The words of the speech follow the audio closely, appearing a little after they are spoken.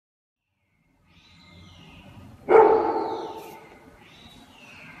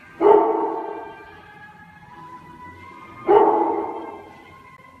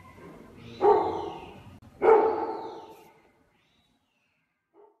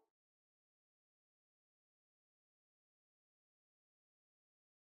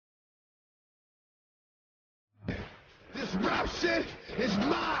rap shit is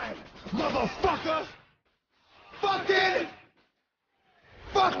mine, motherfucker. Fucking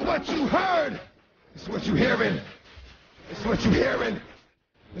fuck what you heard. It's what you hearing. It's what you hearing.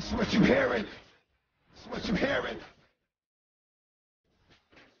 It's what you hearing. It's what you hearing.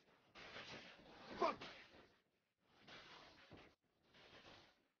 Fuck.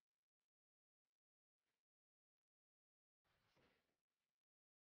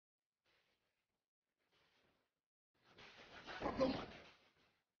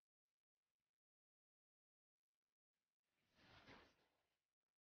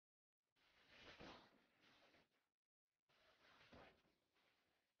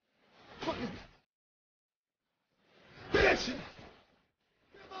 Fuck them. Bitch!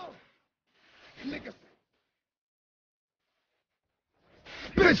 Nigga.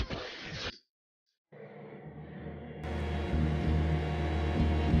 Bitch!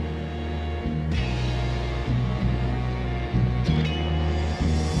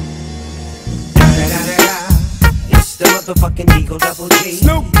 It's the motherfucking Eagle Double G.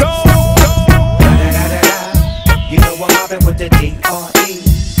 Snoop Dogg! You know I'm mobbing with the D.R.E.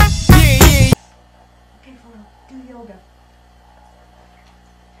 Okay, for real. Do yoga.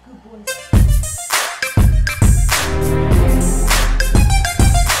 Good boys.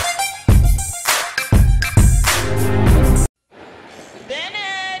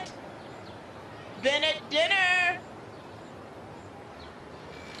 Bennett! Bennett dinner!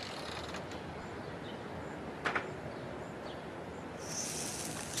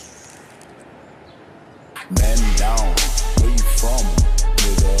 Man down, where you from,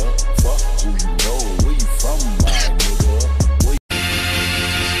 nigga? Fuck who you know, where you from, my nigga? Where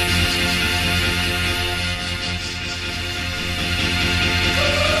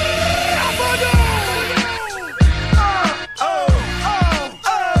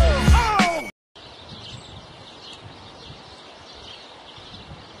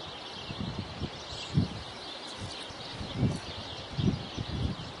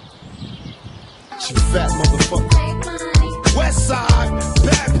You fat motherfucker. West side,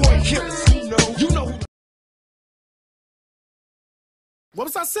 bad boy killers. You know who. What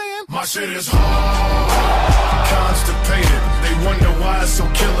was I saying? My shit is hard, constipated. They wonder why it's so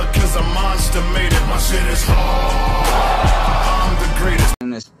killer, cause I'm monster made it. My shit is hard, I'm the greatest.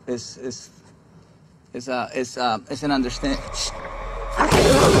 And it's an understand.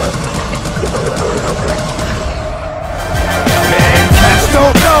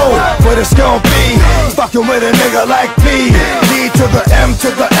 Don't know what it's gonna be. Fucking with a nigga like me. D to the M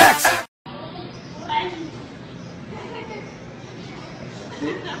to the X.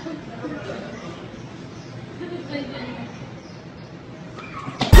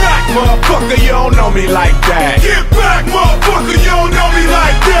 Back, motherfucker, you don't know me like that. Get back, motherfucker, you don't know me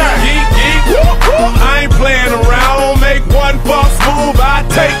like that. Yeet, yeet. I ain't playing around. Make one false move, I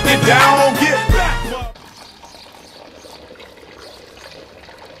take you down. Get back.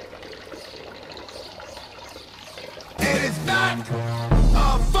 It is not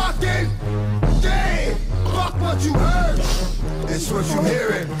a fucking game. Fuck what you heard. It's what you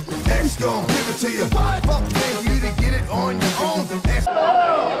hearing. X gon' give it to you. Fuck thing, you need to get it on your own.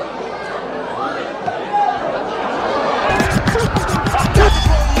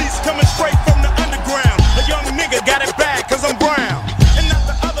 Police coming straight from the underground. A young nigga got it bad cause I'm brown. And not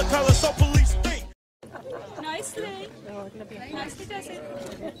the other color, so police think. Nicely. Nicely does it.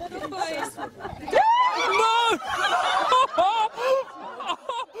 Good boys.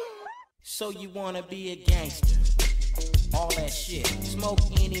 So you wanna be a gangster? All that shit. Smoke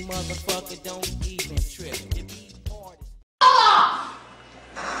any motherfucker, don't even trip. To be artist.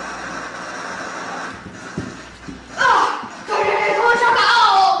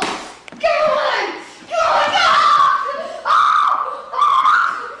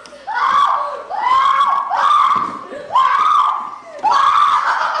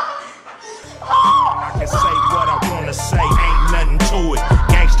 I can say what I wanna say, ain't nothing to it.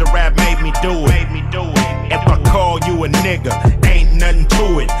 Gangsta rap made me do it. If I call you a nigga, ain't nothing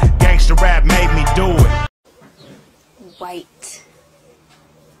to it. Gangsta rap made me do it. White.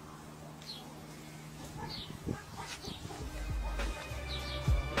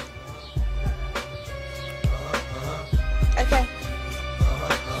 Okay.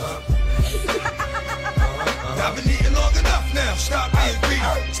 I've been eating long enough now. Stop being greedy.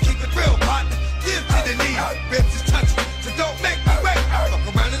 Let's keep it real, partner. Give to the knee. Ribs is touching, so don't make me wait.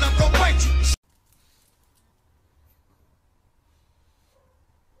 Fuck around and I'm gonna bite you.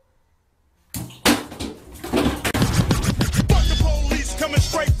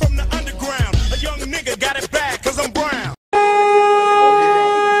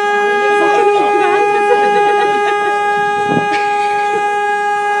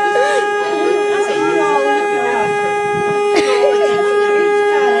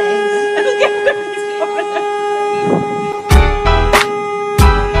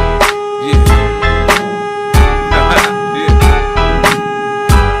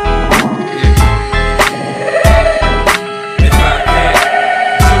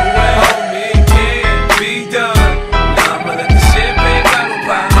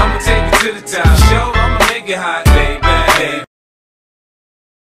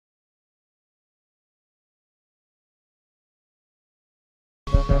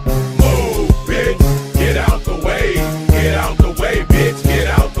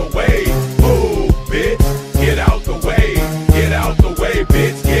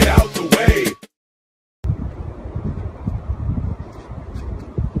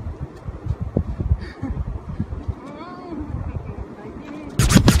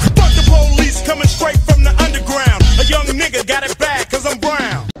 from the underground. A young nigga got it bad cause I'm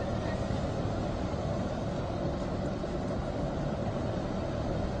brown.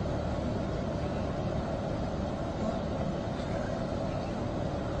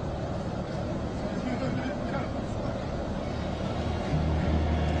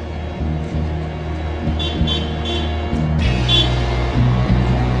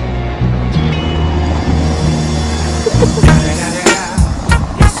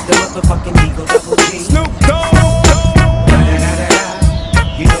 Snoop Dogg.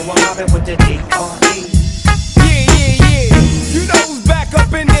 You know I'm mobbing with the D.R.E. Yeah. You know who's back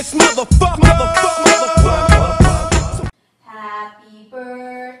up in this motherfucker. Happy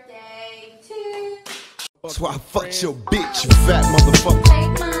birthday to That's why I fucked your bitch, you fat motherfucker.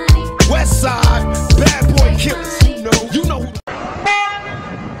 Take money. West Side, bad boy killers. You know who.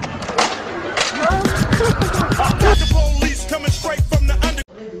 The police coming straight from the under.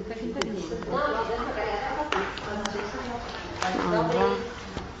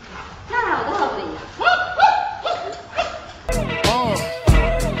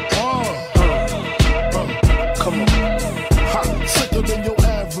 Come on. Hot, sicker than your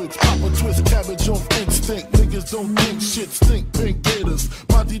average. Papa twist cabbage off instinct. Niggas don't think shit stink. Pink Gators,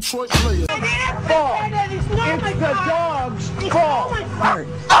 my Detroit players.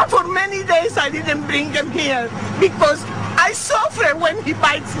 For many days I didn't bring him here because I suffer when he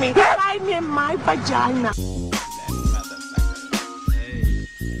bites me. Bite me in my vagina.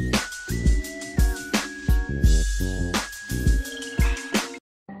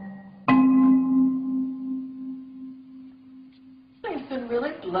 I've been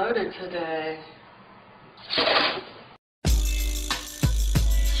really bloated today.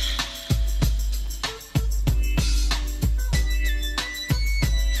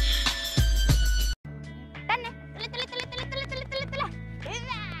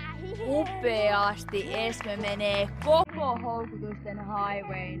 Upeasti Esme menee koko houkutusten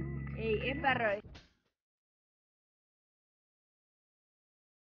highwayn. Ei epäröi.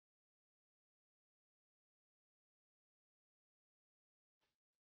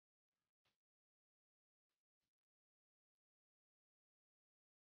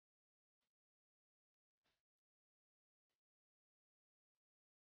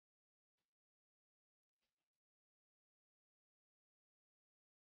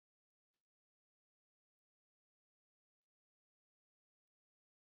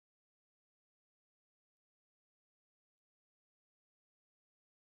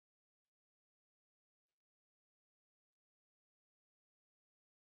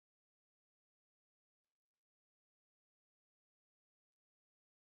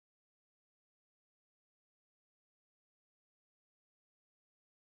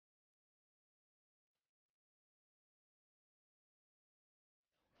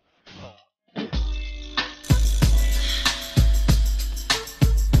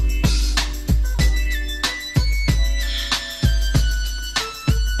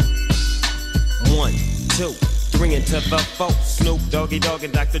 Bring it to the folk. Snoop Doggy Dogg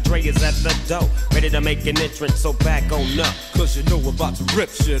and Dr. Dre is at the door, ready to make an entrance, so back on up. Cause you know we're about to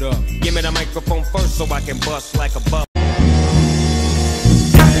rip shit up. Give me the microphone first so I can bust like a bubble.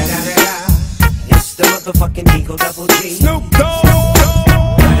 It's the motherfucking Eagle Double G. Snoop Dogg.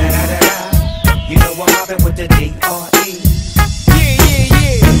 You know I'm mobbing with the D.R.E.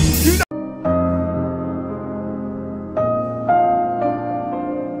 Yeah. You know.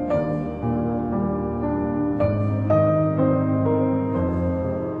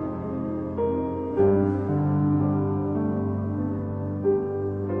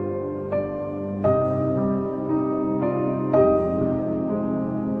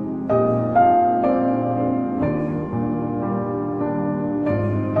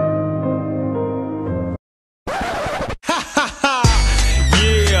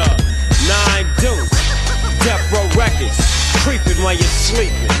 Creeping while you're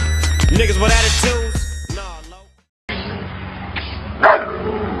sleeping. Niggas with attitudes? Nah, low.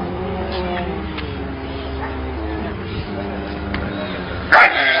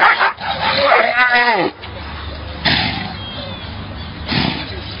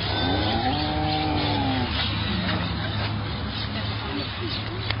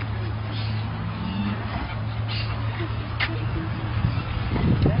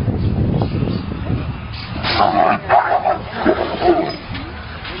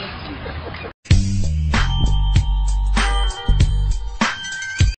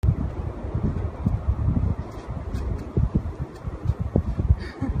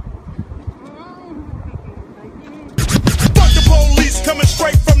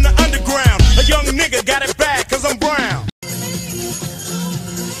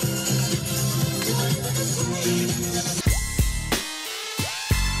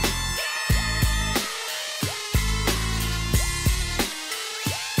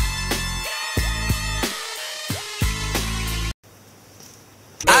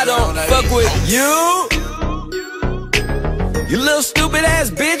 I don't fuck with you. You little stupid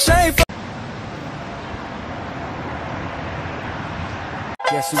ass bitch, I ain't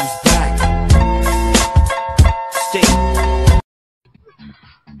Guess who's back? Stay.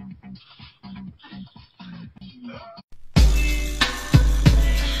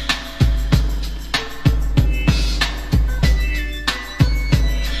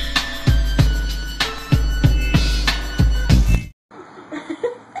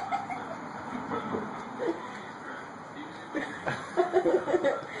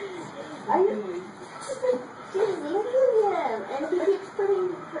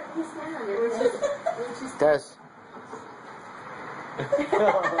 Tess.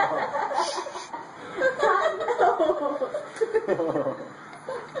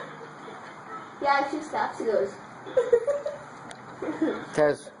 Yeah, she stops. She goes.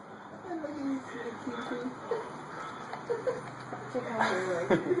 Tess.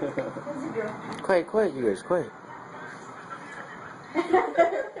 Quiet, you guys, quiet.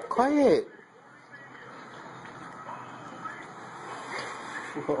 Quiet.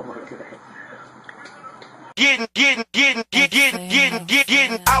 Oh my god. Getting,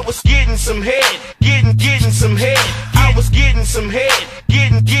 I was getting some head, getting some head, I was getting some head,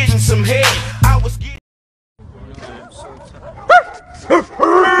 getting some head, I was getting.